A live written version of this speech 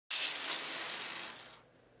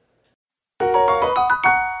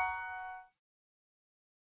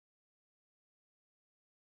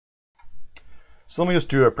So let me just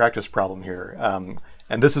do a practice problem here.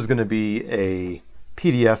 And this is going to be a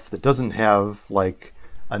PDF that doesn't have like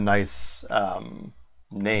a nice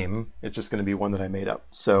name. It's just going to be one that I made up.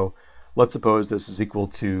 So let's suppose this is equal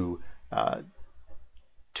to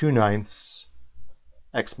 2/9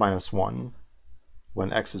 x minus 1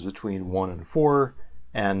 when x is between 1 and 4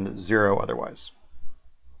 and 0 otherwise.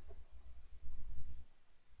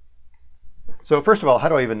 So first of all, how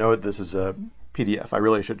do I even know that this is a PDF? I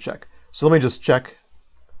really should check. So let me just check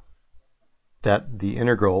that the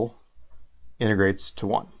integral integrates to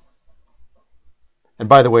 1. And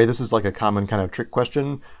by the way, this is like a common kind of trick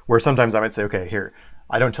question where sometimes I might say, okay, here,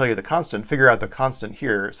 I don't tell you the constant, figure out the constant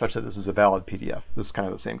here such that this is a valid PDF. This is kind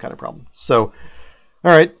of the same kind of problem. So,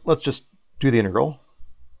 all right, let's just do the integral.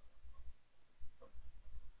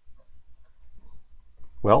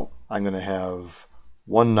 Well, I'm going to have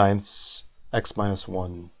 1/9 x minus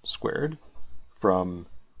 1 squared from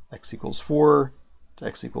x equals 4 to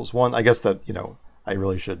x equals 1. I guess that, I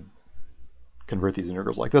really should convert these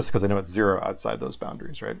integrals like this because I know it's 0 outside those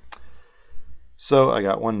boundaries, right? So I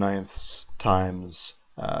got 1/9 times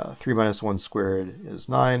 3 minus 1 squared is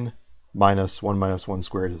 9, minus 1 minus 1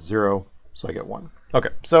 squared is 0, so I get 1. Okay,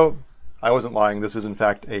 so I wasn't lying. This is in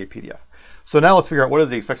fact a PDF. So now let's figure out what is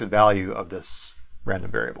the expected value of this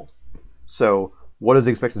random variable. So what is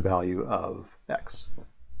the expected value of x?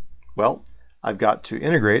 Well, I've got to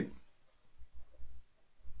integrate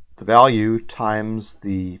the value times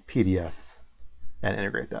the PDF and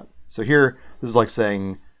integrate that. So here, this is like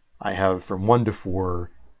saying I have from 1 to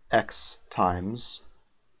 4 x times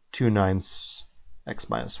 2/9 x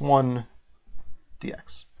minus 1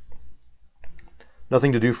 dx.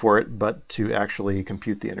 Nothing to do for it but to actually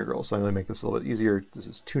compute the integral. So I'm going to make this a little bit easier. This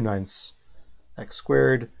is 2/9 x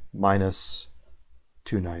squared minus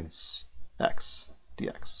 2/9 x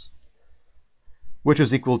dx, which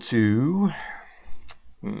is equal to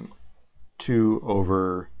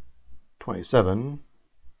 2/27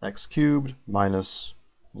 x cubed minus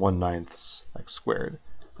 1/9 x squared.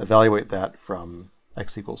 Evaluate that from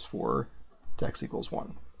x equals 4 to x equals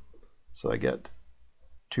 1. So I get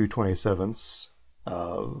 2/27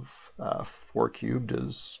 of 4 cubed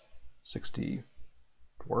is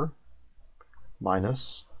 64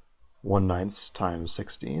 minus 1/9 times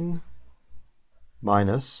 16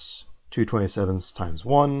 minus 2/27 times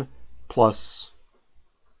 1 plus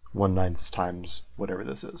 1/9 times whatever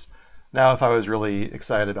this is. Now, if I was really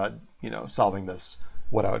excited about, solving this,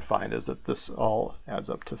 what I would find is that this all adds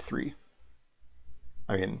up to 3.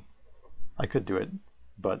 I mean, I could do it,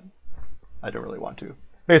 but I don't really want to.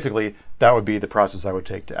 Basically, that would be the process I would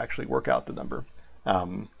take to actually work out the number.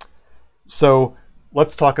 So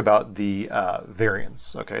let's talk about the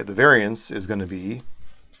variance. Okay, the variance is going to be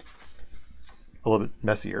a little bit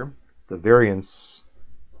messier. The variance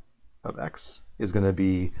of x is going to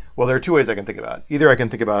be, well, there are two ways I can think about it. Either I can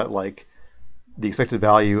think about it like the expected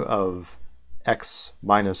value of x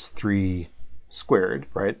minus 3 squared,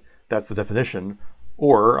 right? That's the definition.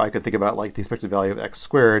 Or I could think about like the expected value of x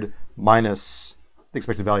squared minus the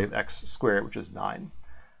expected value of x squared, which is 9.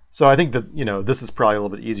 So I think that, this is probably a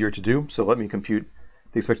little bit easier to do. So let me compute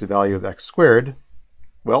the expected value of x squared.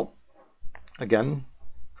 Well, again,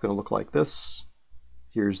 it's going to look like this.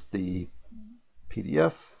 Here's the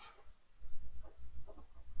PDF.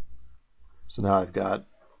 So now I've got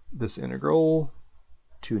this integral,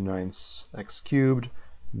 2/9 x cubed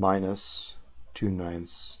minus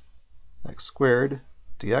 2/9 x squared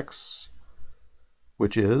dx,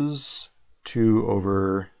 which is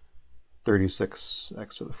 2/36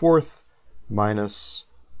 x to the 4th minus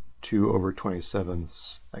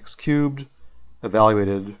 2/27 x cubed,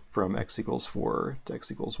 evaluated from x equals 4 to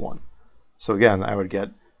x equals 1. So again, I would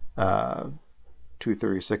get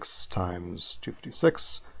 236 times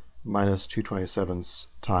 256 minus 2/27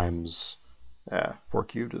 times 4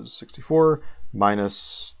 cubed is 64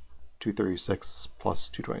 minus 236 plus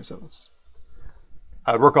 2/27.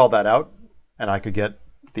 I would work all that out, and I could get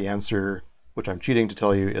the answer, which I'm cheating to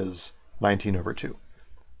tell you is 19/2.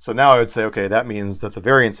 So now I would say, okay, that means that the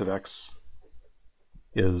variance of x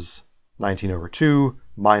is 19/2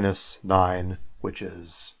 minus 9, which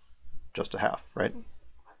is just a half, right?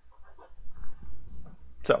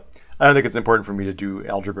 So I don't think it's important for me to do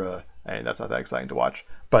algebra, and that's not that exciting to watch,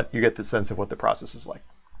 but you get the sense of what the process is like.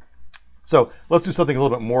 So let's do something a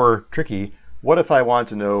little bit more tricky. What if I want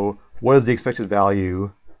to know what is the expected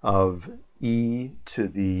value of e to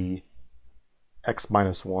the x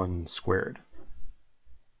minus 1 squared?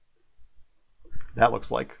 That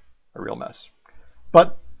looks like a real mess.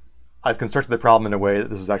 But I've constructed the problem in a way that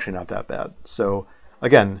this is actually not that bad. So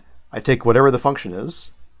again, I take whatever the function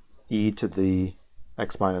is, e to the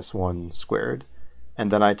x minus 1 squared,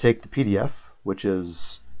 and then I take the PDF, which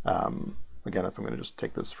is, again, if I'm going to just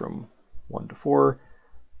take this from 1 to 4,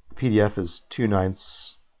 the PDF is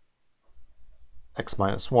 2/9 x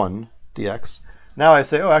minus 1 dx. Now I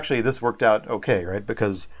say, oh, actually, this worked out okay, right?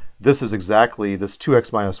 Because this is exactly, this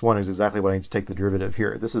 2x minus 1 is exactly what I need to take the derivative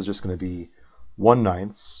here. This is just going to be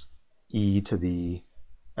 1/9 e to the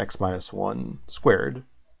x minus 1 squared,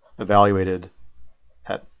 evaluated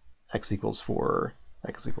at x equals 4,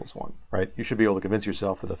 x equals 1, right? You should be able to convince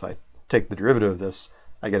yourself that if I take the derivative of this,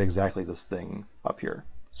 I get exactly this thing up here.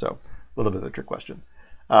 So a little bit of a trick question.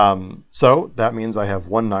 So that means I have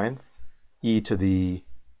 1/9 e to the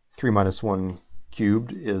 3 minus 1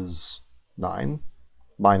 cubed is 9,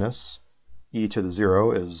 minus e to the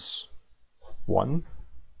 0 is 1,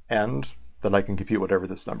 and then I can compute whatever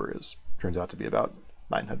this number is. Turns out to be about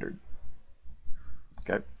 900.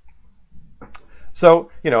 Okay. So,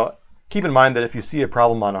 keep in mind that if you see a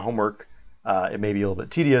problem on a homework, it may be a little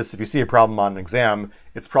bit tedious. If you see a problem on an exam,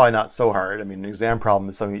 it's probably not so hard. I mean, an exam problem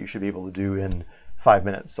is something that you should be able to do in 5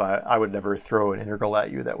 minutes. So I would never throw an integral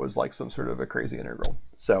at you that was like some sort of a crazy integral.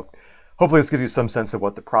 So hopefully this gives you some sense of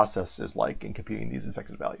what the process is like in computing these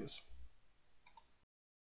expected values.